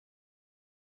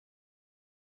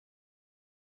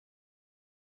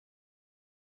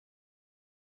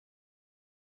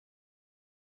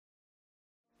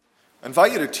I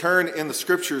invite you to turn in the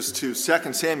scriptures to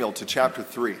 2 Samuel to chapter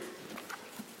 3.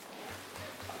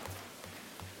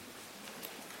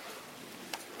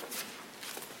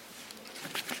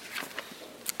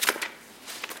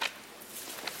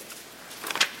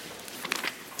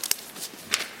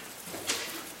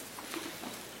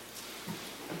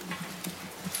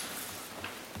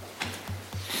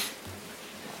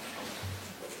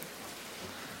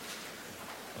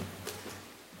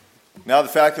 Now, the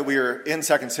fact that we are in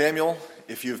 2 Samuel,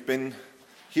 if you've been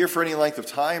here for any length of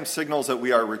time, signals that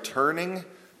we are returning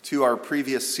to our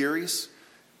previous series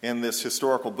in this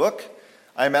historical book.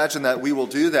 I imagine that we will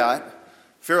do that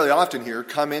fairly often here,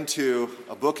 come into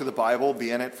a book of the Bible,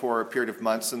 be in it for a period of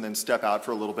months, and then step out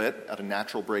for a little bit at a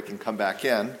natural break and come back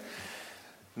in.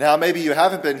 Now, maybe you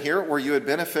haven't been here, or you would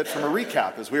benefit from a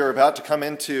recap. As we are about to come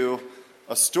into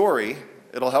a story,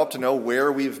 it'll help to know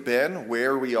where we've been,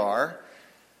 where we are.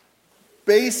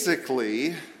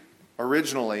 Basically,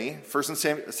 originally, 1 and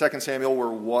 2 Samuel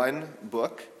were one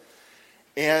book,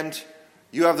 and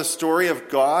you have the story of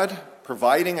God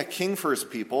providing a king for his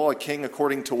people, a king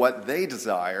according to what they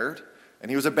desired,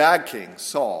 and he was a bad king,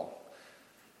 Saul.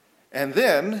 And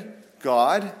then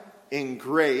God, in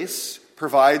grace,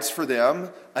 provides for them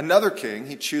another king.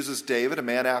 He chooses David, a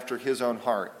man after his own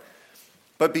heart.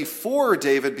 But before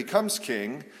David becomes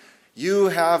king, you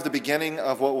have the beginning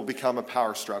of what will become a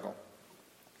power struggle.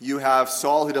 You have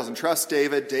Saul who doesn't trust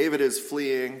David. David is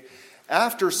fleeing.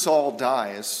 After Saul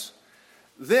dies,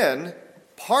 then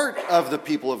part of the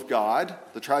people of God,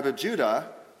 the tribe of Judah,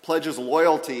 pledges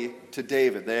loyalty to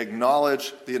David. They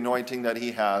acknowledge the anointing that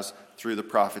he has through the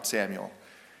prophet Samuel.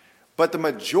 But the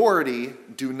majority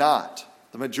do not.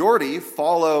 The majority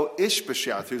follow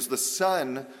Ishbosheth, who's the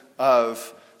son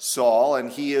of Saul,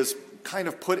 and he is kind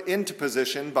of put into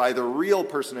position by the real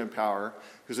person in power,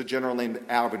 who's a general named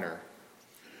Abner.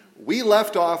 We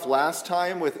left off last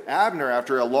time with Abner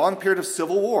after a long period of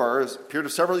civil war, a period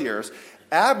of several years.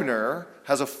 Abner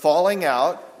has a falling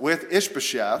out with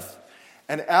Ishbosheth,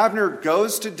 and Abner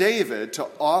goes to David to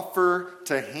offer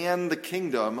to hand the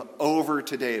kingdom over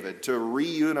to David, to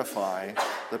reunify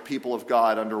the people of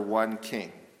God under one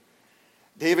king.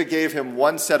 David gave him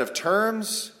one set of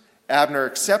terms. Abner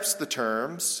accepts the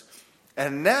terms.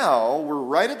 And now we're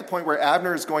right at the point where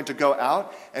Abner is going to go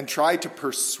out and try to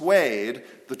persuade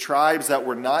the tribes that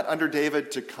were not under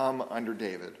David to come under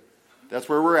David. That's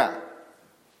where we're at.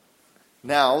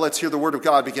 Now let's hear the word of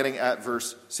God beginning at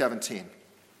verse 17.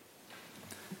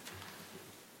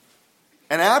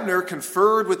 And Abner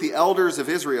conferred with the elders of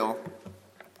Israel,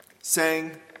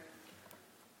 saying,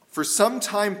 "For some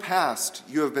time past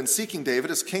you have been seeking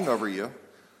David as king over you.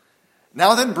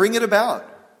 Now then bring it about.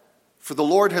 For the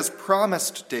Lord has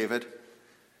promised David,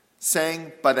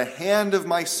 saying, 'By the hand of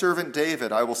my servant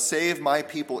David I will save my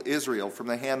people Israel from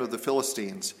the hand of the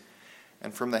Philistines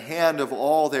and from the hand of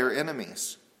all their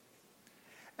enemies.'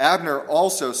 Abner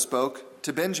also spoke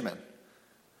to Benjamin.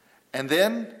 And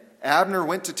then Abner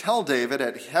went to tell David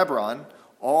at Hebron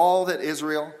all that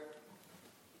Israel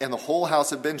and the whole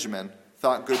house of Benjamin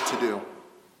thought good to do.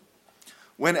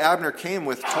 When Abner came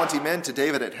with 20 men to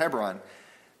David at Hebron,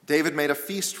 David made a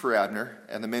feast for Abner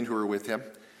and the men who were with him.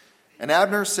 And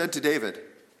Abner said to David,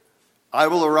 'I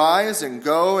will arise and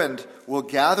go and will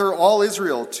gather all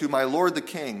Israel to my lord the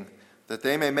king, that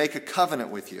they may make a covenant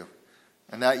with you,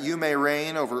 and that you may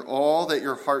reign over all that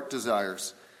your heart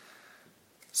desires.'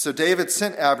 So David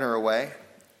sent Abner away,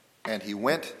 and he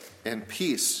went in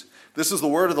peace." This is the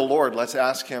word of the Lord. Let's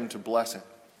ask him to bless it.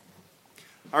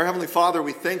 Our Heavenly Father,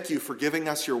 we thank you for giving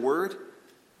us your word.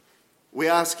 We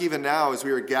ask even now as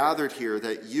we are gathered here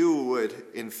that you would,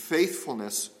 in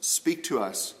faithfulness, speak to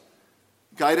us.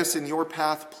 Guide us in your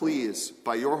path, please,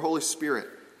 by your Holy Spirit.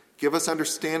 Give us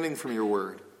understanding from your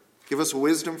word. Give us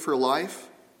wisdom for life.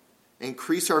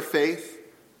 Increase our faith.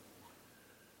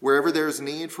 Wherever there is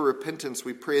need for repentance,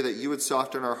 we pray that you would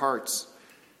soften our hearts.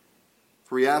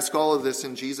 For we ask all of this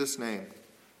in Jesus' name.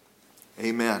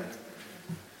 Amen.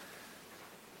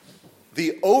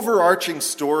 The overarching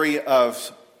story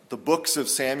of the books of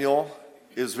Samuel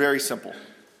is very simple.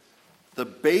 The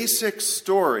basic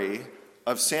story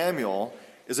of Samuel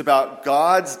is about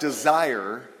God's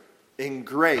desire in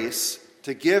grace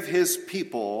to give his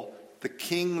people the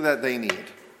king that they need.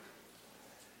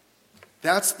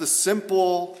 That's the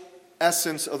simple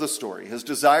essence of the story, his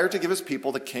desire to give his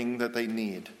people the king that they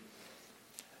need.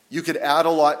 You could add a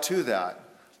lot to that.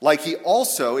 Like he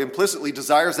also implicitly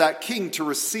desires that king to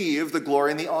receive the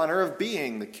glory and the honor of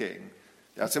being the king.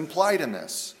 That's implied in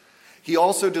this. He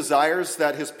also desires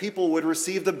that his people would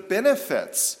receive the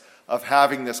benefits of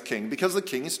having this king, because the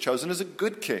king he's chosen is a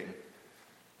good king.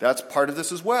 That's part of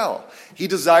this as well. He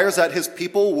desires that his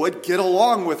people would get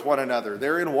along with one another.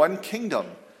 They're in one kingdom,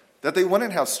 that they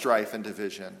wouldn't have strife and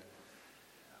division.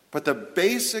 But the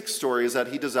basic story is that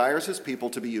he desires his people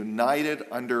to be united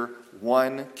under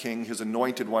one king, his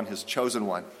anointed one, his chosen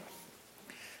one.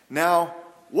 Now,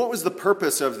 what was the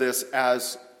purpose of this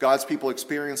as God's people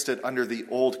experienced it under the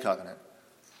Old Covenant?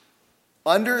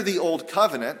 Under the Old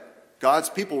Covenant, God's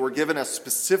people were given a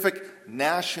specific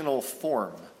national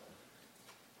form.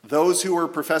 Those who were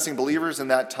professing believers in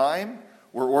that time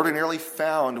were ordinarily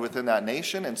found within that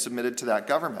nation and submitted to that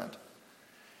government.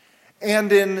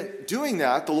 And in doing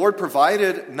that, the Lord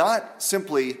provided not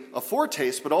simply a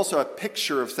foretaste, but also a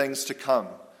picture of things to come.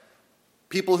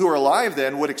 People who were alive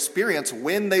then would experience,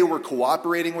 when they were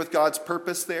cooperating with God's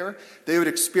purpose there, they would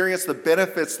experience the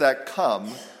benefits that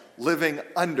come living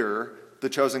under the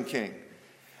chosen king.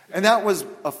 And that was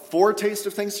a foretaste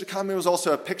of things to come. It was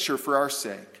also a picture for our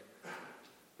sake.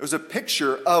 It was a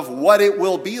picture of what it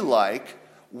will be like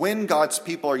when God's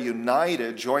people are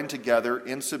united, joined together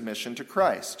in submission to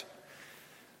Christ.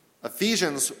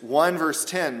 Ephesians 1 verse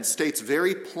 10 states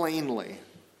very plainly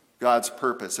God's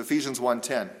purpose. Ephesians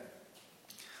 1:10.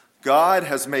 God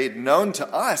has made known to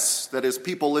us, that is,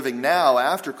 people living now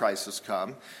after Christ has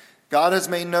come, God has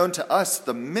made known to us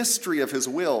the mystery of his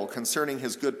will concerning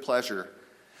his good pleasure,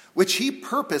 which he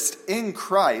purposed in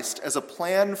Christ as a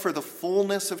plan for the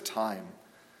fullness of time,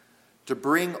 to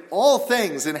bring all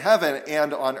things in heaven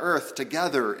and on earth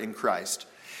together in Christ.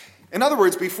 In other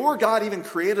words, before God even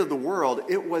created the world,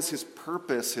 it was his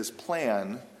purpose, his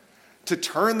plan, to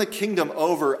turn the kingdom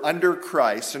over under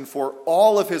Christ and for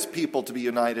all of his people to be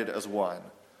united as one.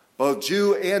 Both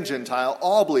Jew and Gentile,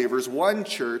 all believers, one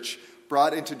church,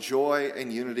 brought into joy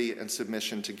and unity and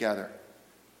submission together.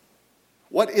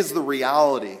 What is the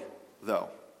reality, though?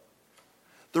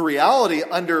 The reality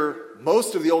under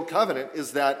most of the Old Covenant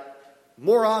is that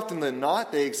more often than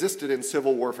not, they existed in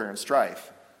civil warfare and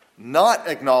strife, not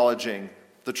acknowledging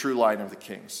the true line of the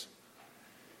kings.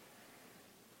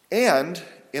 And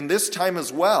in this time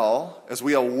as well, as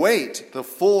we await the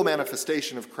full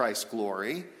manifestation of Christ's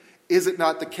glory, is it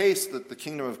not the case that the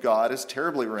kingdom of God is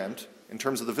terribly rent in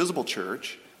terms of the visible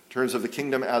church, in terms of the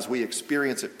kingdom as we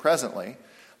experience it presently,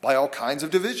 by all kinds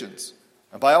of divisions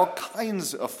and by all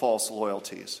kinds of false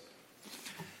loyalties?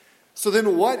 So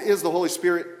then what is the Holy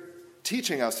Spirit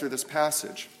teaching us through this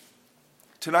passage?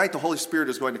 Tonight, the Holy Spirit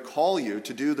is going to call you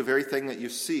to do the very thing that you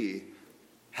see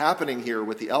happening here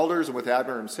with the elders and with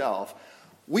Abner himself.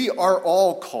 We are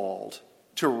all called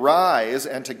to rise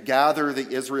and to gather the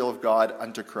Israel of God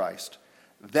unto Christ.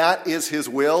 That is his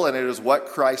will, and it is what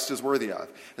Christ is worthy of.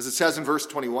 As it says in verse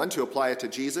 21, to apply it to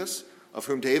Jesus, of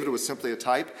whom David was simply a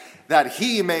type, that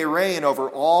he may reign over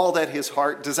all that his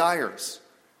heart desires.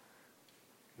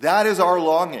 That is our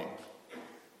longing,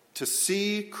 to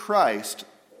see Christ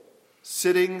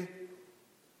sitting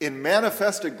in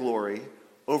manifested glory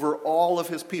over all of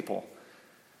his people.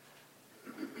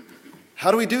 How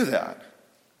do we do that?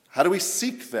 How do we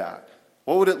seek that?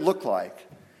 What would it look like?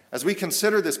 As we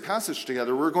consider this passage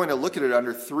together, we're going to look at it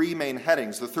under three main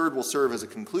headings. The third will serve as a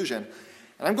conclusion,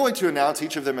 and I'm going to announce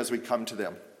each of them as we come to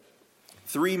them.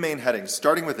 Three main headings,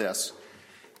 starting with this.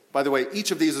 By the way, each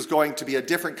of these is going to be a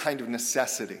different kind of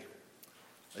necessity.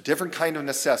 A different kind of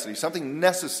necessity, something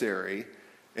necessary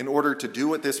in order to do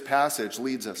what this passage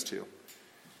leads us to.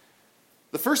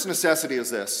 The first necessity is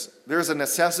this. There's a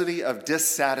necessity of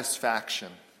dissatisfaction.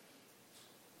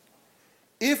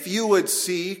 If you would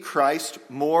see Christ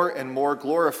more and more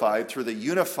glorified through the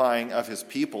unifying of his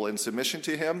people in submission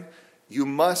to him, you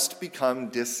must become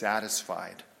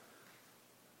dissatisfied.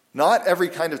 Not every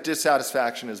kind of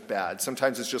dissatisfaction is bad.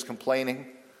 Sometimes it's just complaining.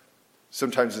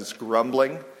 Sometimes it's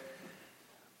grumbling.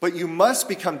 But you must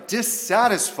become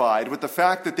dissatisfied with the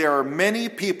fact that there are many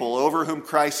people over whom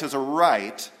Christ has a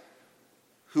right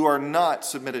who are not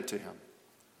submitted to him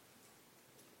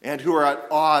and who are at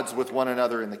odds with one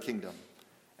another in the kingdom.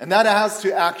 And that has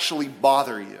to actually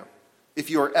bother you if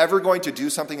you are ever going to do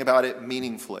something about it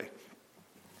meaningfully.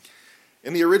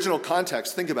 In the original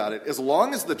context, think about it. As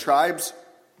long as the tribes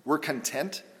were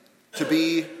content to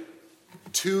be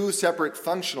two separate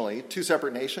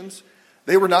nations,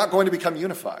 they were not going to become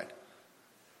unified.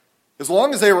 As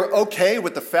long as they were okay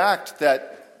with the fact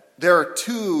that there are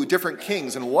two different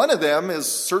kings, and one of them is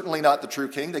certainly not the true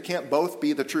king. They can't both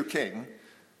be the true king.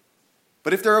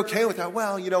 But if they're okay with that,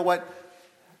 well, you know what?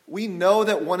 We know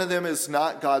that one of them is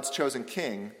not God's chosen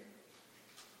king,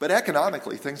 but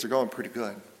economically things are going pretty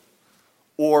good.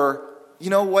 Or, you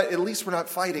know what? At least we're not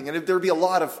fighting, and there'd be a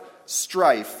lot of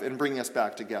strife in bringing us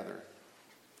back together.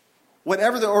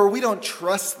 Or we don't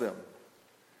trust them.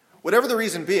 Whatever the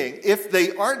reason being, if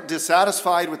they aren't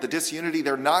dissatisfied with the disunity,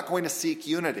 they're not going to seek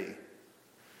unity.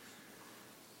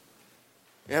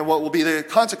 And what will be the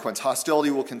consequence?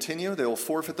 Hostility will continue. They will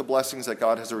forfeit the blessings that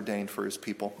God has ordained for his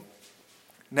people.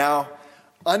 Now,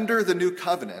 under the new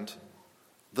covenant,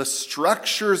 the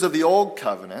structures of the old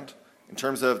covenant, in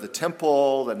terms of the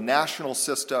temple, the national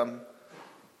system,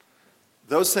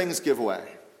 those things give way.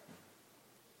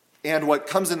 And what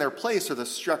comes in their place are the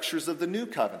structures of the new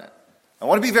covenant. I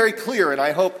want to be very clear, and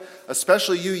I hope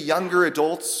especially you younger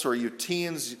adults or you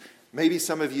teens, maybe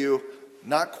some of you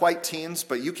not quite teens,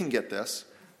 but you can get this.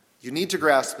 You need to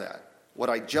grasp that, what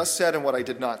I just said and what I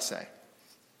did not say.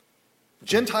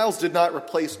 Gentiles did not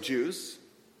replace Jews.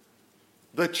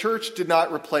 The church did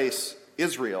not replace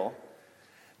Israel.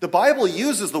 The Bible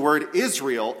uses the word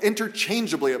Israel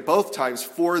interchangeably at both times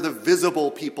for the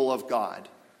visible people of God.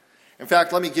 In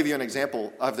fact, let me give you an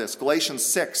example of this. Galatians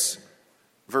 6,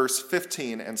 verse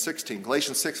 15 and 16.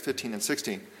 Galatians 6, 15 and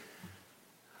 16.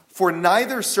 For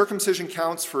neither circumcision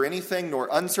counts for anything nor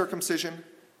uncircumcision,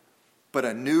 but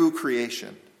a new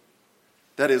creation.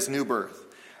 That is, new birth.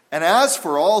 And as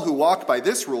for all who walk by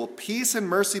this rule, peace and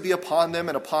mercy be upon them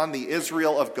and upon the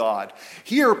Israel of God.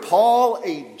 Here, Paul,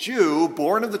 a Jew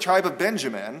born of the tribe of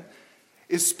Benjamin,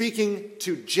 is speaking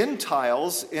to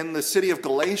Gentiles in the city of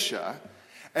Galatia,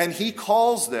 and he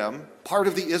calls them part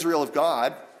of the Israel of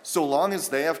God so long as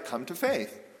they have come to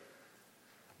faith.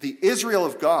 The Israel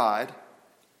of God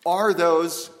are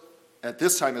those, at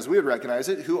this time as we would recognize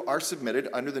it, who are submitted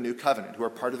under the new covenant, who are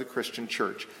part of the Christian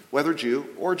church, whether Jew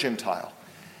or Gentile.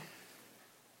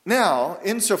 Now,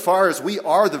 insofar as we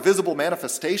are the visible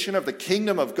manifestation of the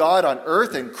kingdom of God on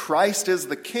earth and Christ is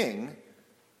the king,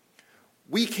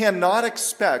 we cannot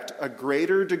expect a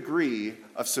greater degree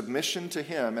of submission to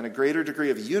him and a greater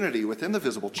degree of unity within the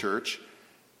visible church,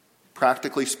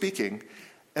 practically speaking,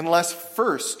 unless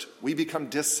first we become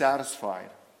dissatisfied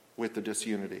with the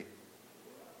disunity.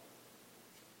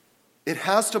 It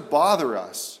has to bother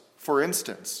us, for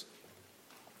instance,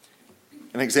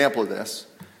 an example of this,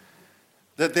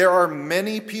 that there are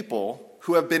many people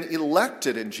who have been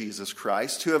elected in Jesus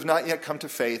Christ who have not yet come to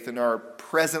faith and are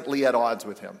presently at odds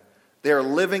with him. They are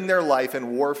living their life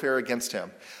in warfare against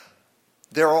him.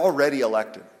 They're already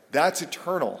elected. That's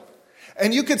eternal.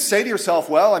 And you could say to yourself,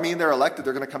 well, I mean, they're elected.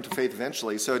 They're going to come to faith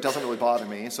eventually, so it doesn't really bother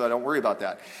me, so I don't worry about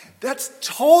that. That's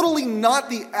totally not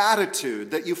the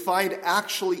attitude that you find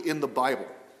actually in the Bible.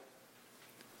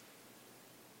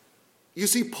 You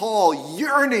see Paul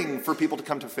yearning for people to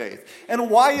come to faith. And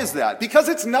why is that? Because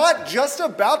it's not just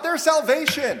about their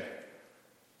salvation.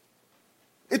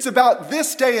 It's about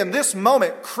this day and this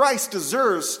moment, Christ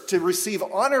deserves to receive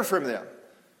honor from them.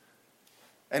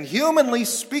 And humanly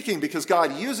speaking, because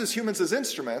God uses humans as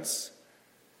instruments,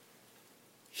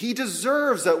 he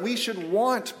deserves that we should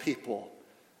want people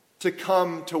to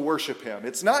come to worship him.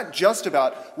 It's not just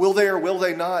about will they or will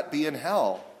they not be in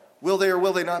hell? Will they or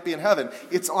will they not be in heaven?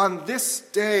 It's on this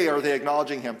day are they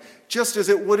acknowledging him, just as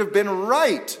it would have been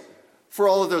right for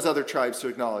all of those other tribes to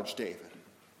acknowledge David.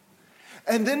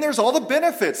 And then there's all the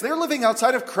benefits. They're living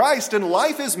outside of Christ, and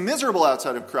life is miserable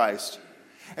outside of Christ.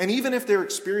 And even if they're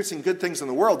experiencing good things in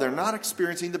the world, they're not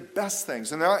experiencing the best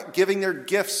things, and they're not giving their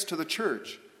gifts to the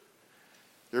church.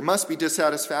 There must be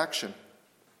dissatisfaction.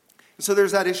 And so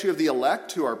there's that issue of the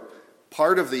elect who are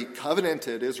part of the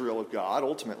covenanted Israel of God,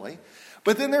 ultimately.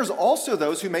 But then there's also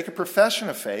those who make a profession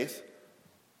of faith,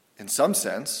 in some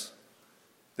sense.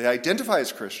 They identify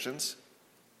as Christians,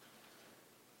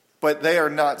 but they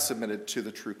are not submitted to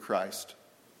the true Christ.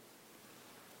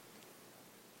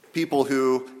 People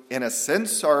who, in a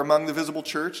sense, are among the visible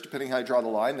church, depending how you draw the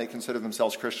line, they consider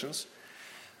themselves Christians,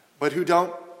 but who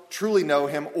don't truly know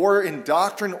him, or in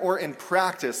doctrine or in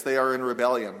practice, they are in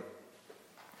rebellion.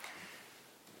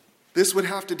 This would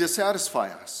have to dissatisfy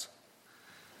us.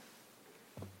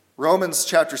 Romans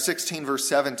chapter 16, verse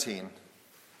 17.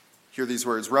 Hear these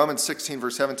words. Romans 16,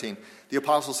 verse 17. The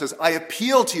apostle says, I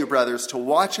appeal to you, brothers, to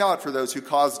watch out for those who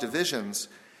cause divisions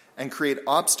and create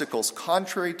obstacles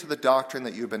contrary to the doctrine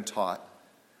that you've been taught.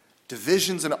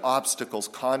 Divisions and obstacles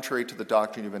contrary to the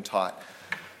doctrine you've been taught.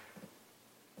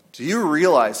 Do you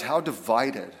realize how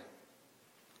divided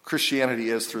Christianity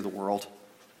is through the world?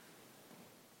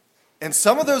 And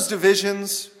some of those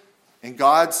divisions in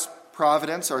God's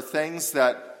providence are things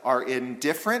that are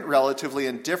indifferent, relatively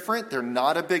indifferent. They're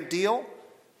not a big deal.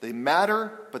 They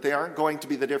matter, but they aren't going to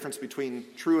be the difference between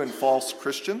true and false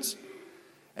Christians.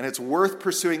 And it's worth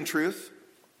pursuing truth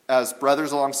as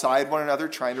brothers alongside one another,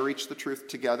 trying to reach the truth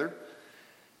together.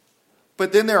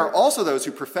 But then there are also those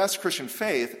who profess Christian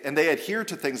faith, and they adhere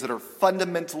to things that are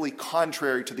fundamentally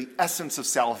contrary to the essence of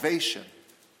salvation.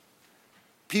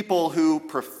 People who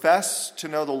profess to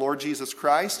know the Lord Jesus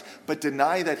Christ, but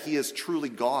deny that he is truly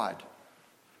God.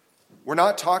 We're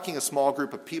not talking a small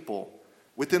group of people.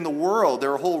 Within the world,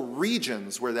 there are whole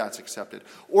regions where that's accepted.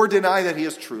 Or deny that he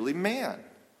is truly man.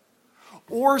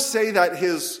 Or say that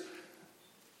his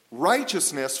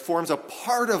righteousness forms a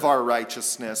part of our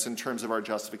righteousness in terms of our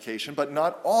justification, but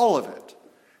not all of it.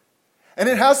 And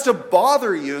it has to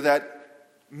bother you that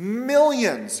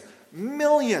millions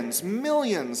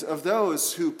of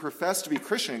those who profess to be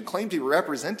Christian and claim to be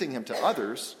representing him to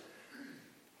others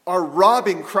are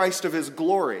robbing Christ of his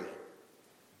glory.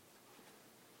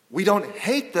 We don't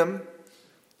hate them,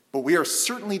 but we are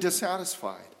certainly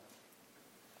dissatisfied.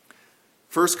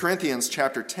 1 Corinthians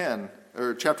chapter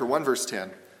 1, verse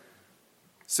 10.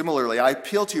 Similarly, I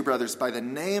appeal to you, brothers, by the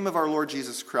name of our Lord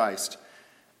Jesus Christ,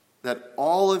 that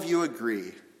all of you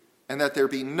agree, and that there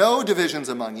be no divisions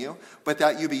among you, but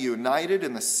that you be united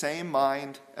in the same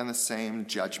mind and the same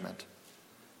judgment.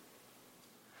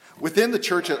 Within the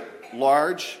church at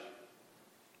large,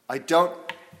 I don't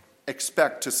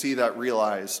expect to see that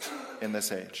realized in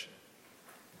this age,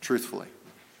 truthfully.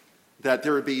 That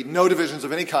there would be no divisions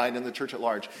of any kind in the church at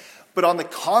large. But on the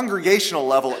congregational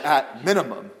level, at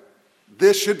minimum,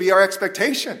 this should be our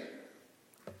expectation.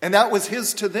 And that was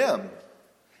his to them.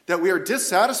 That we are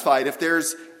dissatisfied if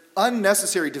there's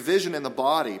unnecessary division in the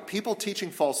body, people teaching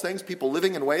false things, people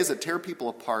living in ways that tear people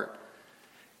apart.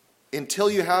 Until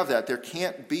you have that, there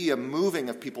can't be a moving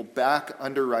of people back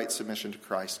under right submission to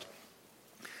Christ.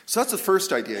 So that's the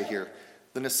first idea here,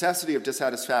 the necessity of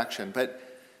dissatisfaction. But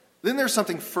then there's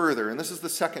something further, and this is the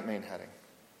second main heading.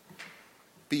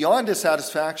 Beyond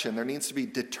dissatisfaction, there needs to be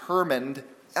determined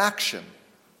action.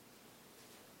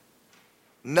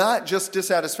 Not just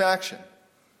dissatisfaction.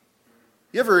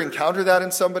 You ever encounter that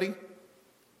in somebody?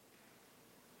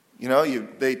 You know,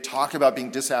 they talk about being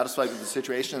dissatisfied with the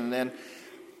situation, and then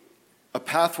a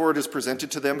path forward is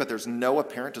presented to them, but there's no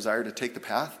apparent desire to take the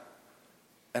path.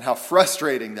 And how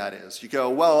frustrating that is. You go,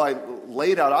 well, I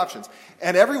laid out options.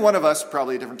 And every one of us,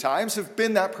 probably at different times, have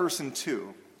been that person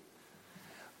too.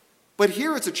 But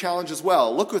here it's a challenge as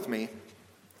well. Look with me.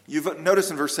 You've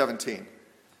noticed in verse 17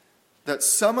 that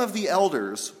some of the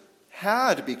elders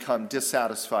had become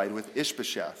dissatisfied with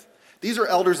Ishbosheth. These are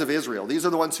elders of Israel. These are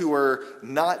the ones who were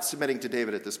not submitting to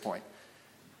David at this point.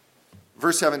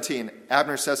 Verse 17,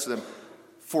 Abner says to them,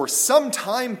 "For some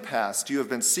time past you have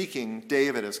been seeking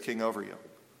David as king over you."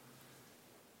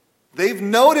 They've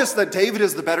noticed that David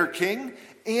is the better king,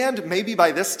 and maybe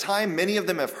by this time many of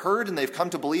them have heard and they've come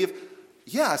to believe,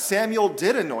 yeah, Samuel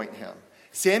did anoint him.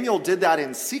 Samuel did that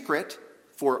in secret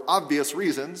for obvious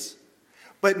reasons.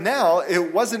 But now,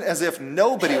 it wasn't as if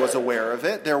nobody was aware of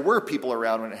it. There were people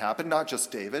around when it happened, not just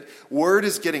David. Word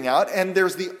is getting out, and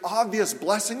there's the obvious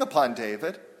blessing upon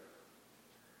David.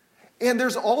 And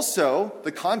there's also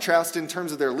the contrast in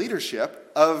terms of their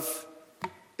leadership of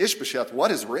Ishbosheth,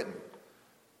 what is written.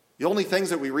 The only things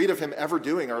that we read of him ever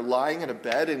doing are lying in a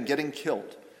bed and getting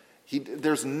killed.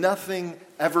 There's nothing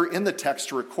ever in the text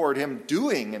to record him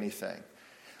doing anything.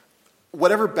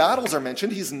 Whatever battles are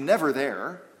mentioned, he's never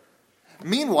there.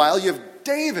 Meanwhile, you have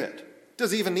David. Does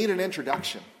he even need an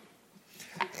introduction?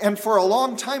 And for a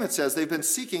long time, it says, they've been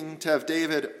seeking to have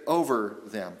David over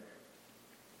them.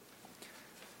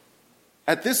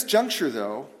 At this juncture,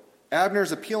 though,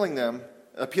 Abner's appealing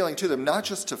to them not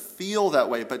just to feel that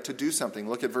way, but to do something.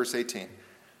 Look at verse 18.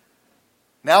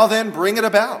 Now then, bring it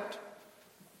about.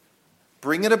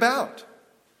 Bring it about.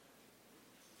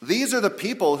 These are the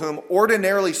people whom,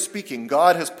 ordinarily speaking,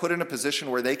 God has put in a position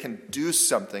where they can do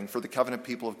something for the covenant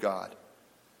people of God.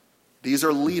 These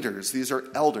are leaders. These are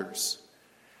elders.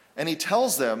 And he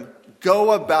tells them,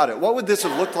 go about it. What would this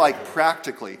have looked like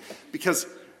practically? Because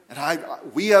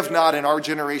we have not in our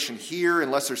generation here,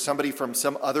 unless there's somebody from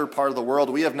some other part of the world,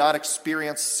 we have not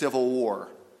experienced civil war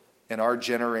in our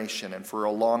generation and for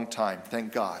a long time,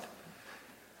 thank God.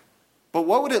 But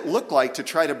what would it look like to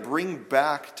try to bring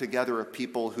back together a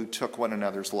people who took one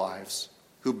another's lives,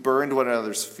 who burned one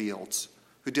another's fields,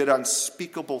 who did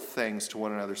unspeakable things to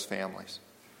one another's families?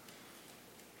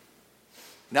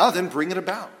 Now then, bring it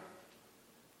about.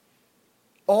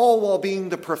 All while being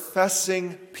the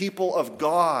professing people of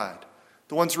God,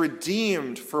 the ones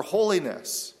redeemed for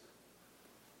holiness.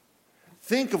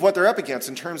 Think of what they're up against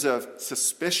in terms of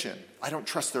suspicion. I don't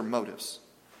trust their motives.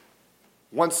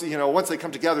 Once they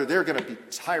come together, they're going to be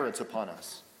tyrants upon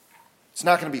us. It's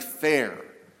not going to be fair.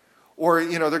 Or,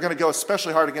 they're going to go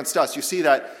especially hard against us. You see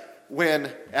that when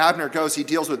Abner goes, he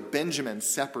deals with Benjamin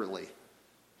separately.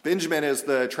 Benjamin is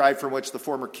the tribe from which the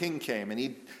former king came, and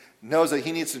he knows that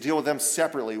he needs to deal with them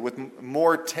separately with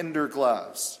more tender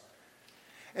gloves.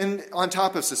 And on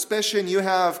top of suspicion, you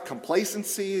have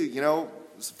complacency.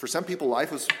 For some people,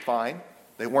 life was fine.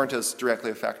 They weren't as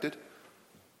directly affected.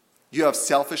 You have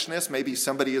selfishness. Maybe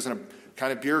somebody is in a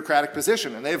kind of bureaucratic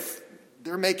position, and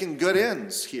they're making good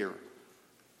ends here.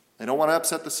 They don't want to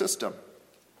upset the system.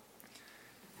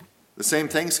 The same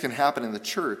things can happen in the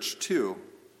church, too,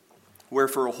 where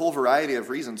for a whole variety of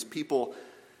reasons, people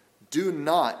do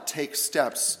not take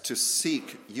steps to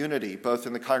seek unity, both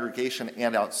in the congregation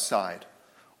and outside,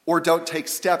 or don't take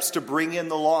steps to bring in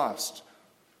the lost,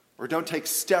 or don't take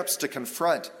steps to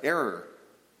confront error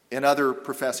in other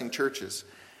professing churches.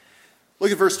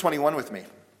 Look at verse 21 with me.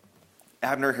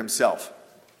 Abner himself.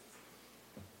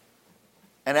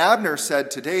 And Abner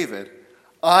said to David,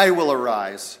 I will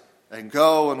arise and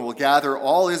go and will gather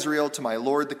all Israel to my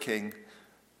lord the king,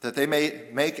 that they may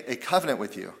make a covenant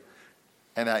with you,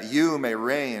 and that you may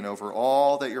reign over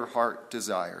all that your heart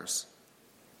desires.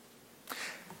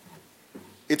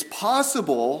 It's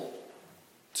possible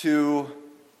to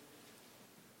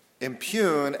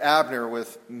impugn Abner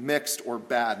with mixed or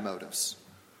bad motives.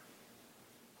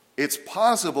 It's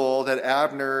possible that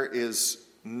Abner is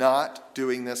not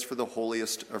doing this for the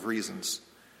holiest of reasons.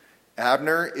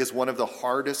 Abner is one of the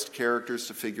hardest characters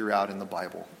to figure out in the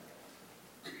Bible.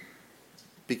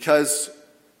 Because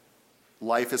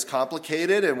life is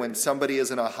complicated, and when somebody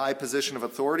is in a high position of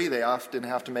authority, they often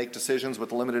have to make decisions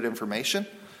with limited information.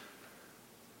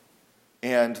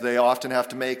 And they often have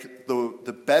to make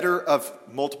the better of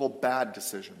multiple bad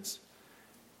decisions.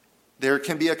 There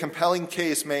can be a compelling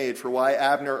case made for why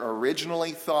Abner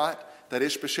originally thought that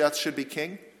Ishbosheth should be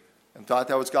king, and thought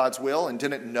that was God's will, and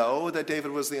didn't know that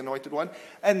David was the anointed one,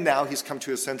 and now he's come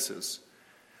to his senses.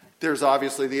 There's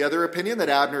obviously the other opinion that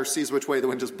Abner sees which way the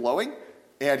wind is blowing,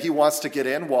 and he wants to get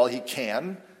in while he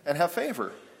can and have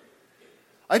favor.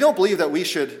 I don't believe that we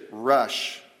should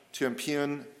rush to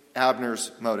impugn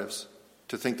Abner's motives,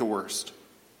 to think the worst,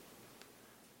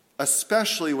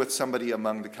 especially with somebody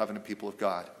among the covenant people of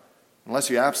God, unless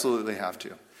you absolutely have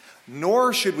to.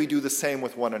 Nor should we do the same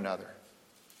with one another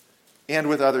and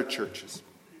with other churches.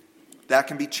 That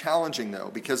can be challenging, though,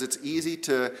 because it's easy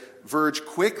to verge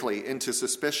quickly into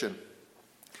suspicion.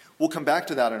 We'll come back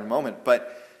to that in a moment,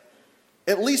 but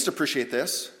at least appreciate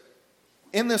this.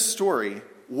 In this story,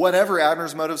 whatever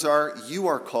Abner's motives are, you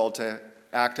are called to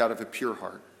act out of a pure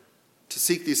heart, to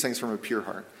seek these things from a pure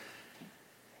heart.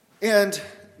 And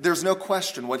there's no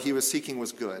question what he was seeking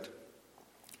was good.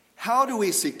 How do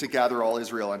we seek to gather all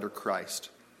Israel under Christ?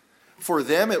 For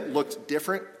them, it looked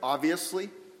different,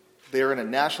 obviously. They're in a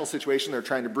national situation. They're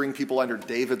trying to bring people under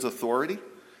David's authority.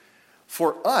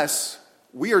 For us,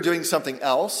 we are doing something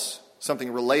else,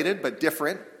 something related but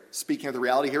different. Speaking of the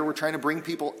reality here, we're trying to bring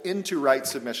people into right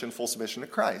submission, full submission to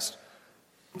Christ.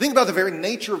 Think about the very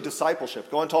nature of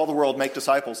discipleship. Go into all the world, make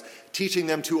disciples, teaching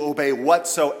them to obey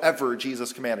whatsoever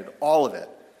Jesus commanded, all of it.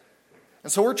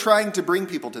 And so we're trying to bring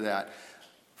people to that.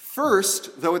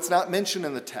 First, though it's not mentioned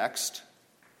in the text,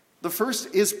 the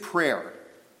first is prayer.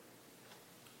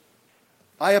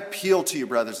 I appeal to you,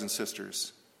 brothers and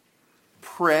sisters,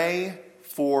 pray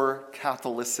for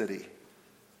Catholicity.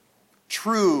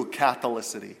 True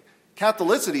Catholicity.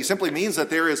 Catholicity simply means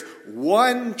that there is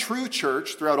one true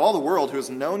church throughout all the world who is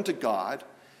known to God,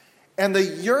 and the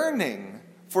yearning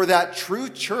for that true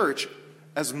church,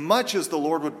 as much as the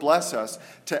Lord would bless us,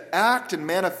 to act and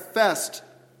manifest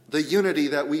the unity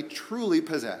that we truly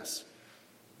possess.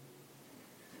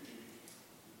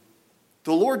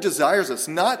 The Lord desires us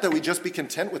not that we just be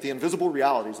content with the invisible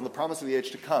realities and the promise of the age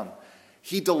to come.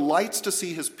 He delights to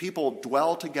see his people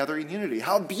dwell together in unity.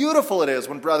 How beautiful it is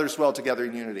when brothers dwell together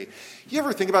in unity. You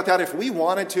ever think about that? If we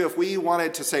wanted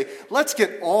to say, let's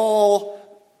get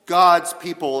all God's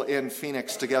people in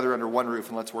Phoenix together under one roof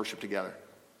and let's worship together.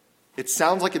 It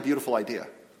sounds like a beautiful idea.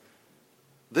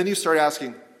 Then you start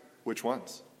asking, which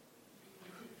ones?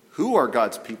 Who are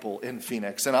God's people in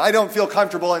Phoenix? And I don't feel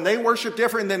comfortable, and they worship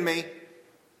different than me.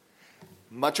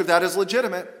 Much of that is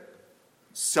legitimate.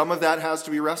 Some of that has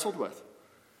to be wrestled with.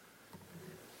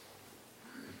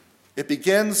 It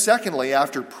begins, secondly,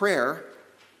 after prayer.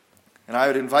 And I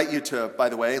would invite you to, by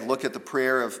the way, look at the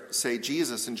prayer of, say,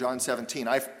 Jesus in John 17.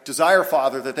 I desire,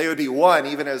 Father, that they would be one,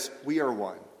 even as we are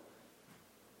one.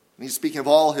 And he's speaking of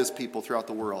all his people throughout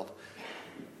the world.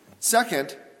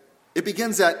 Second, it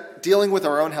begins at dealing with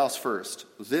our own house first,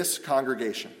 this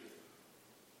congregation.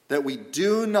 That we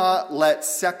do not let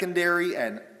secondary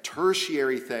and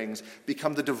tertiary things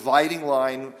become the dividing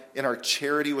line in our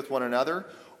charity with one another,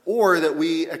 or that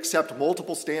we accept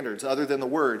multiple standards other than the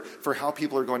word for how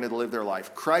people are going to live their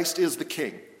life. Christ is the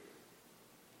king.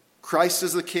 Christ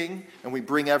is the king, and we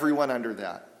bring everyone under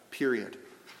that, period.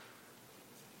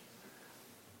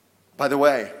 By the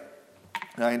way,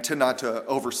 I intend not to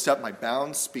overstep my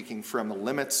bounds, speaking from the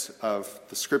limits of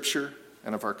the Scripture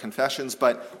and of our confessions,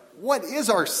 but what is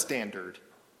our standard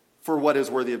for what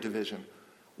is worthy of division?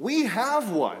 We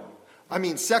have one. I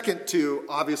mean, second to,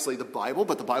 obviously, the Bible,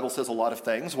 but the Bible says a lot of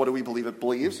things. What do we believe it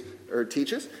believes or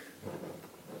teaches?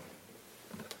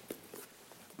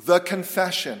 The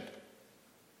confession.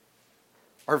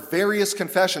 Our various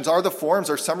confessions are the forms,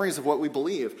 are summaries of what we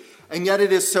believe. And yet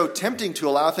it is so tempting to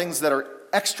allow things that are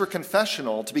extra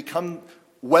confessional to become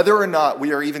whether or not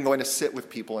we are even going to sit with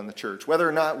people in the church, whether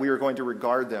or not we are going to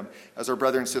regard them as our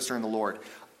brother and sister in the Lord.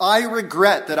 I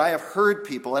regret that I have heard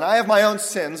people, and I have my own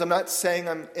sins. I'm not saying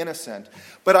I'm innocent,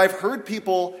 but I've heard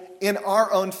people in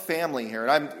our own family here,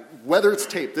 and whether it's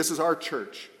taped, this is our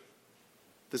church.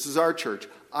 This is our church.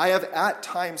 I have at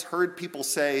times heard people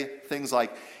say things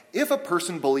like, if a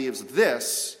person believes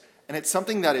this, and it's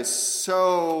something that is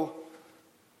so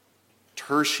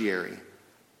tertiary,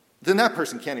 then that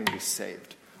person can't even be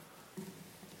saved.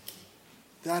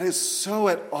 That is so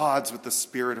at odds with the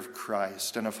Spirit of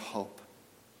Christ and of hope.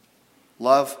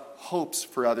 Love hopes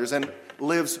for others and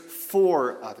lives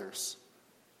for others.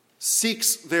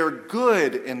 Seeks their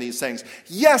good in these things.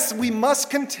 Yes, we must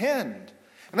contend.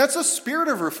 And that's the spirit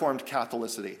of Reformed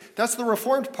Catholicity. That's the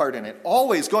Reformed part in it.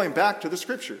 Always going back to the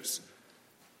Scriptures.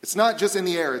 It's not just in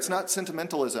the air. It's not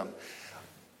sentimentalism.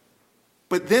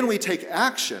 But then we take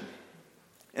action.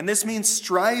 And this means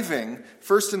striving,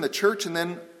 first in the church and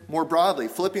then more broadly.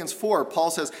 Philippians 4,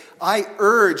 Paul says, I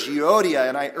urge Euodia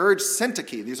and I urge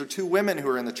Syntyche. These are two women who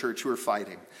are in the church who are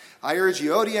fighting. I urge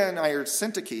Euodia and I urge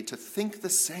Syntyche to think the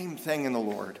same thing in the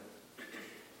Lord.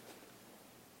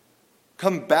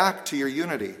 Come back to your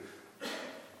unity.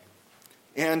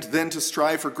 And then to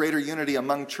strive for greater unity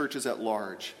among churches at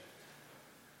large.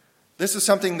 This is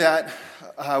something that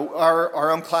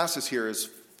our own classes here is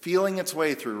feeling its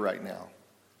way through right now.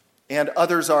 And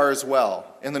others are as well.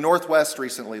 In the Northwest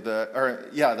recently,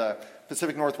 the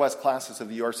Pacific Northwest classes of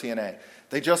the URCNA,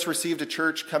 they just received a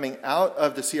church coming out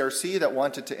of the CRC that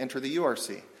wanted to enter the URC.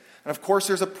 And of course,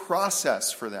 there's a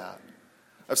process for that,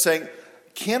 of saying,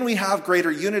 can we have greater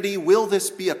unity? Will this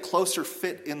be a closer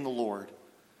fit in the Lord?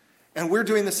 And we're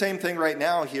doing the same thing right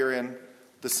now here in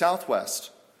the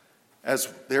Southwest, as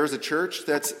there's a church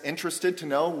that's interested to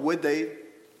know, could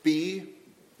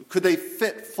they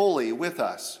fit fully with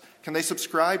us? Can they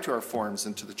subscribe to our forms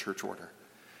and to the church order?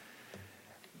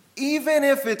 Even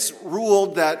if it's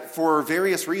ruled that for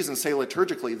various reasons, say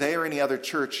liturgically, they or any other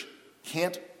church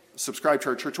can't subscribe to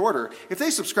our church order, if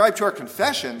they subscribe to our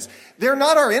confessions, they're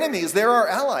not our enemies, they're our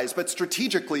allies. But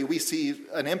strategically, we see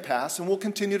an impasse, and we'll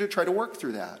continue to try to work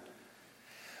through that.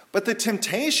 But the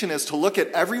temptation is to look at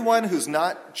everyone who's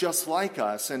not just like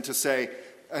us and to say,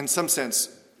 in some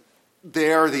sense,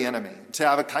 they're the enemy, to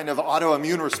have a kind of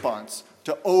autoimmune response,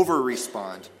 to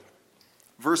over-respond.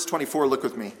 Verse 24, look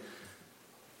with me.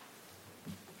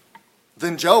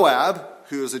 Then Joab,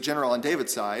 who is a general on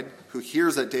David's side, who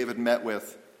hears that David met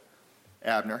with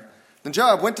Abner, then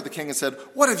Joab went to the king and said,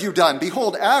 what have you done?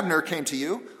 Behold, Abner came to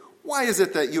you. Why is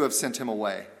it that you have sent him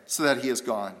away, so that he is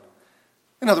gone?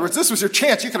 In other words, this was your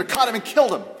chance. You could have caught him and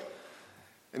killed him.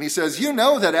 And he says, you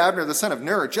know that Abner, the son of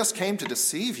Ner, just came to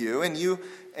deceive you,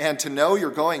 and to know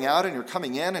you're going out and you're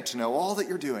coming in, and to know all that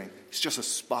you're doing. He's just a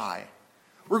spy.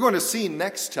 We're going to see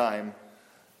next time,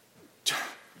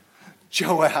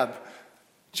 Joab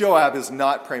is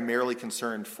not primarily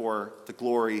concerned for the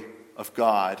glory of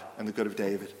God and the good of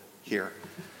David here.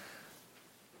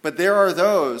 But there are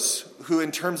those who,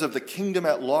 in terms of the kingdom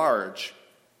at large,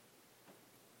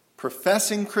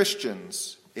 professing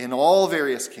Christians in all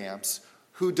various camps,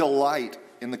 who delight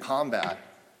in the combat.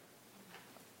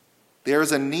 There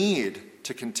is a need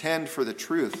to contend for the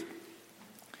truth,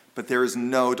 but there is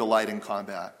no delight in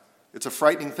combat. It's a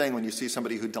frightening thing when you see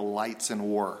somebody who delights in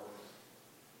war.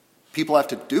 People have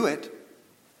to do it,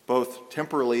 both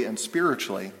temporally and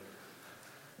spiritually,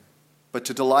 but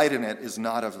to delight in it is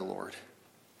not of the Lord.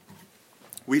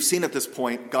 We've seen at this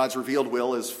point, God's revealed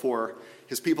will is for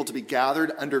his people to be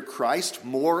gathered under Christ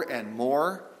more and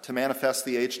more to manifest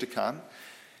the age to come.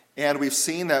 And we've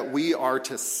seen that we are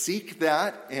to seek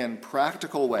that in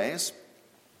practical ways.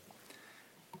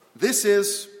 This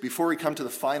is, before we come to the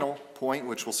final point,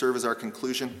 which will serve as our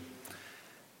conclusion,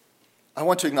 I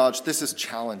want to acknowledge this is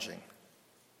challenging.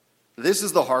 This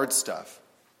is the hard stuff.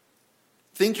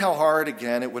 Think how hard,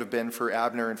 again, it would have been for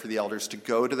Abner and for the elders to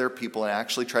go to their people and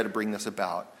actually try to bring this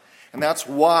about. And that's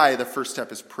why the first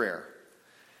step is prayer.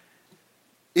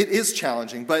 It is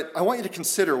challenging, but I want you to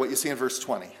consider what you see in verse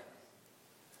 20.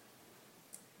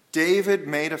 David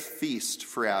made a feast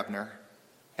for Abner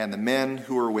and the men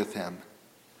who were with him.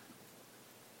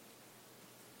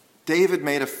 David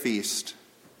made a feast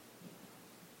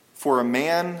for a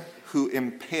man who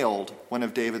impaled one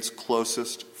of David's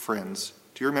closest friends.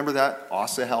 Do you remember that?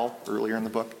 Asahel, earlier in the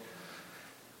book.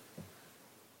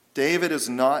 David is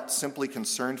not simply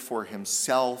concerned for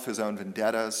himself, his own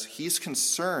vendettas. He's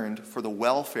concerned for the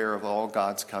welfare of all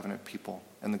God's covenant people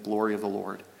and the glory of the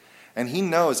Lord. And he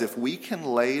knows if we can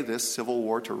lay this civil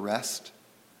war to rest,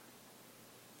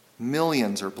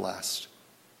 millions are blessed.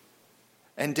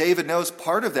 And David knows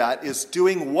part of that is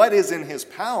doing what is in his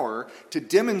power to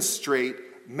demonstrate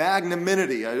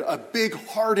magnanimity, a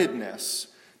big-heartedness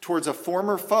towards a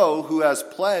former foe who has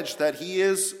pledged that he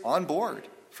is on board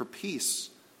for peace.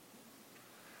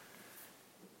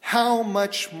 How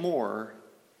much more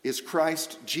is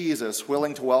Christ Jesus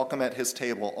willing to welcome at his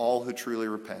table all who truly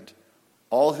repent,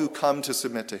 all who come to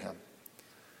submit to him?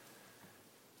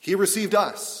 He received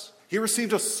us. He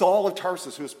received a Saul of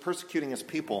Tarsus who was persecuting his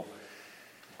people.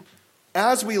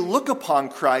 As we look upon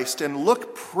Christ and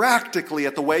look practically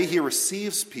at the way he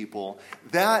receives people,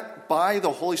 that by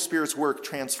the Holy Spirit's work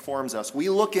transforms us. We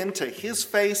look into his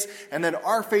face and then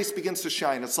our face begins to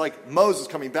shine. It's like Moses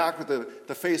coming back with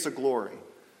the face of glory.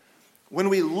 When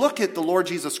we look at the Lord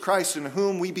Jesus Christ in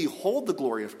whom we behold the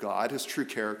glory of God, his true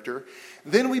character,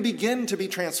 then we begin to be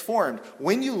transformed.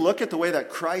 When you look at the way that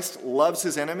Christ loves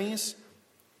his enemies,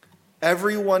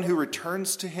 everyone who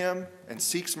returns to him and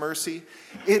seeks mercy,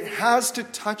 it has to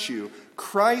touch you.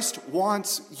 Christ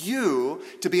wants you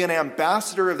to be an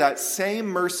ambassador of that same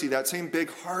mercy, that same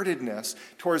big-heartedness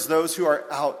towards those who are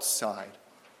outside.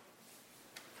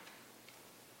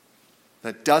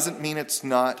 That doesn't mean it's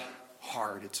not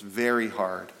hard. It's very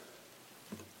hard.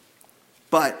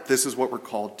 But this is what we're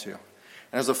called to. And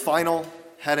as a final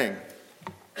heading,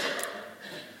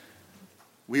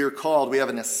 we have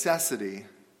a necessity.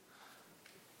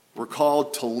 We're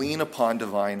called to lean upon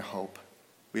divine hope.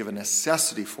 We have a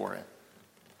necessity for it.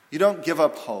 You don't give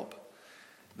up hope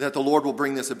that the Lord will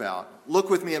bring this about. Look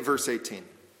with me at verse 18.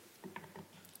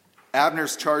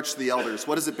 Abner's charge to the elders.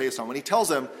 What is it based on? When he tells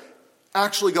them,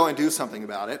 actually go and do something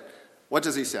about it, what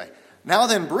does he say? Now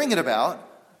then, bring it about,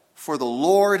 for the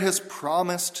Lord has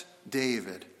promised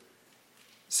David,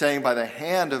 saying, by the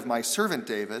hand of my servant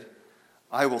David,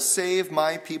 I will save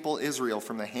my people Israel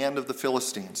from the hand of the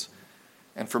Philistines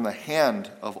and from the hand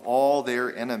of all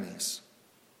their enemies.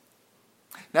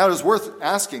 Now it is worth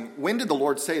asking, when did the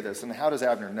Lord say this, and how does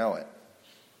Abner know it?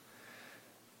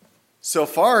 So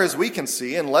far as we can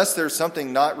see, unless there's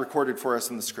something not recorded for us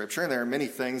in the Scripture, and there are many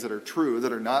things that are true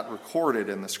that are not recorded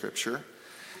in the Scripture,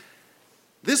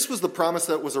 this was the promise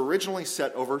that was originally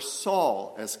set over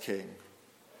Saul as king.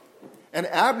 And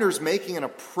Abner's making an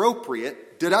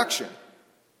appropriate deduction.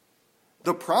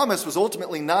 The promise was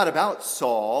ultimately not about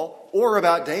Saul or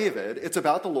about David. It's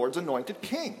about the Lord's anointed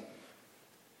king.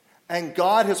 And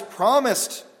God has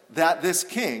promised that this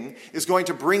king is going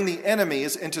to bring the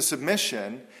enemies into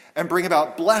submission and bring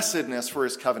about blessedness for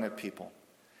his covenant people.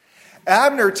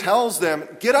 Abner tells them,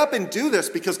 get up and do this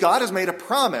because God has made a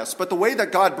promise. But the way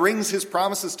that God brings his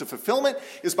promises to fulfillment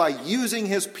is by using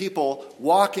his people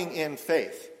walking in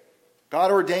faith. God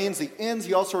ordains the ends,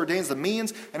 he also ordains the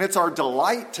means, and it's our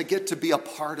delight to get to be a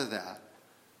part of that.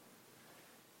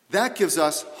 That gives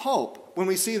us hope when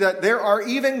we see that there are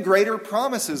even greater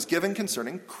promises given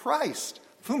concerning Christ,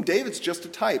 of whom David's just a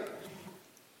type.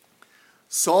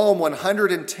 Psalm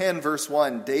 110, verse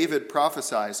 1, David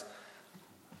prophesies,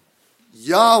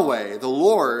 Yahweh, the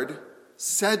Lord,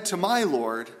 said to my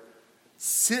Lord,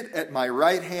 sit at my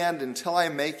right hand until I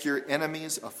make your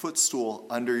enemies a footstool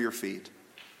under your feet.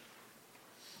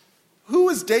 Who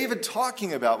is David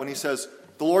talking about when he says,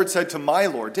 the Lord said to my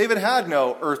Lord? David had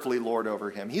no earthly Lord over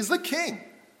him. He's the king.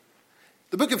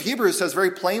 The book of Hebrews says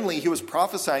very plainly he was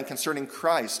prophesying concerning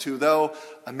Christ, who though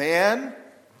a man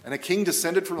and a king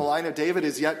descended from the line of David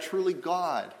is yet truly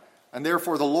God, and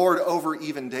therefore the Lord over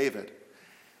even David.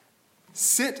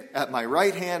 Sit at my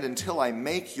right hand until I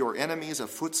make your enemies a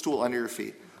footstool under your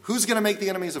feet. Who's going to make the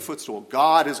enemies a footstool?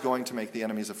 God is going to make the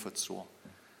enemies a footstool.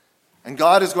 And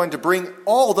God is going to bring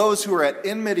all those who are at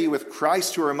enmity with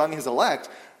Christ, who are among his elect,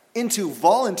 into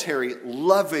voluntary,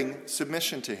 loving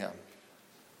submission to him.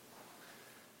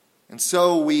 And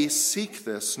so we seek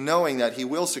this, knowing that he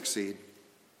will succeed.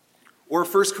 Or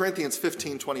 1 Corinthians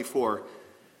 15:24,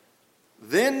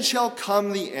 then shall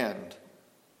come the end,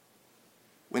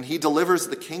 when he delivers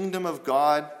the kingdom of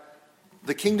God,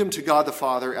 the kingdom to God the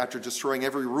Father, after destroying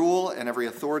every rule and every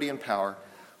authority and power.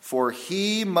 For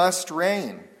he must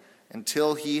reign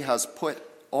until he has put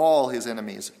all his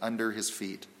enemies under his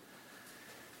feet.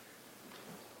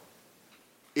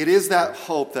 It is that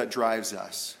hope that drives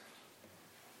us.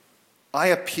 I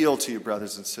appeal to you,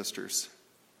 brothers and sisters.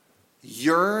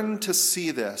 yearn to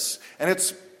see this. And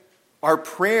it's our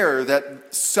prayer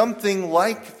that something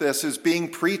like this is being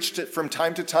preached from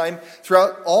time to time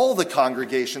throughout all the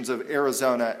congregations of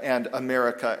Arizona and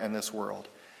America and this world.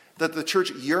 That the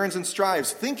church yearns and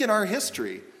strives. Think in our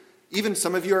history. Even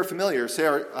some of you are familiar.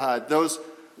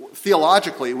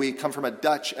 Theologically, we come from a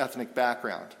Dutch ethnic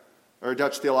background, or a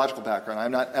Dutch theological background.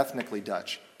 I'm not ethnically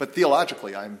Dutch, but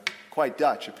theologically I'm quite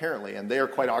Dutch, apparently, and they are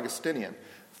quite Augustinian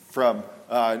from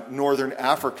northern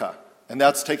Africa. And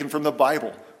that's taken from the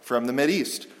Bible, from the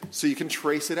Mideast, so you can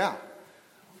trace it out.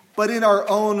 But in our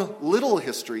own little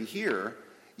history here,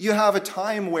 you have a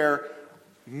time where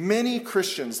many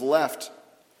Christians left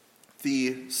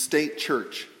the state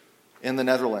church in the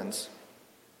Netherlands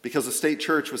because the state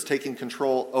church was taking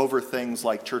control over things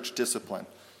like church discipline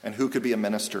and who could be a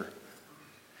minister.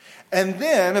 And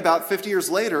then, about 50 years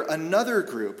later, another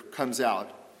group comes out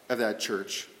of that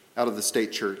church, out of the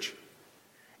state church.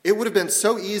 It would have been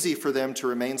so easy for them to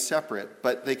remain separate,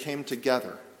 but they came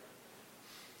together.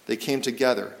 They came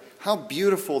together. How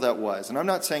beautiful that was. And I'm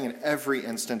not saying in every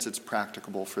instance it's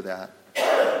practicable for that.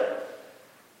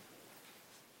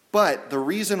 But the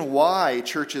reason why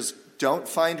churches don't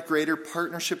find greater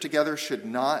partnership together should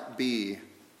not be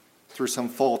through some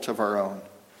fault of our own,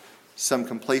 some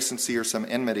complacency or some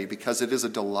enmity, because it is a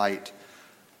delight.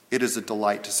 It is a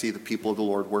delight to see the people of the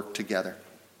Lord work together.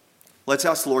 Let's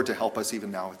ask the Lord to help us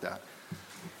even now with that.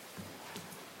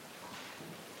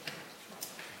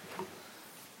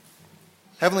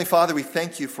 Heavenly Father, we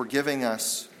thank you for giving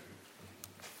us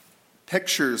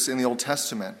pictures in the Old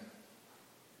Testament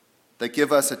that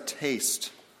give us a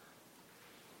taste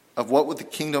of what would the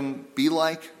kingdom be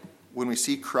like when we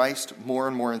see Christ more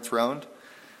and more enthroned.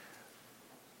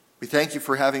 We thank you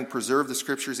for having preserved the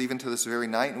Scriptures even to this very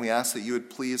night, and we ask that you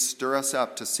would please stir us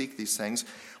up to seek these things.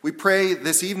 We pray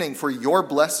this evening for your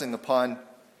blessing upon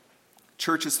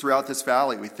churches throughout this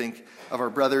valley. We think of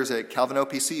our brothers at Calvin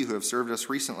OPC who have served us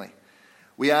recently.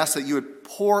 We ask that you would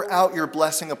pour out your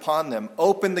blessing upon them,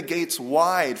 open the gates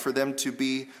wide for them to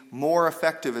be more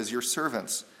effective as your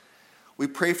servants. We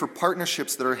pray for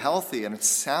partnerships that are healthy and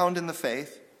sound in the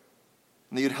faith,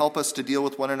 and that you'd help us to deal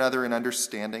with one another in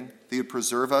understanding, that you'd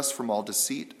preserve us from all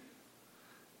deceit.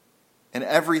 In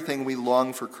everything we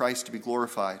long for Christ to be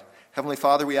glorified. Heavenly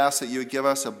Father, we ask that you would give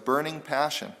us a burning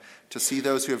passion to see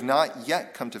those who have not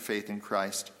yet come to faith in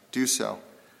Christ do so.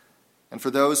 And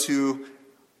for those who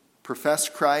profess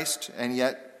Christ and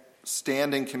yet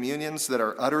stand in communions that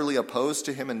are utterly opposed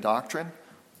to him in doctrine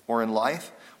or in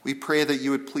life, we pray that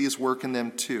you would please work in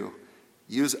them too.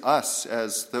 Use us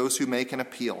as those who make an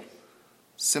appeal.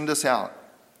 Send us out,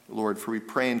 Lord, for we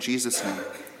pray in Jesus' name.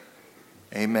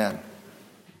 Amen.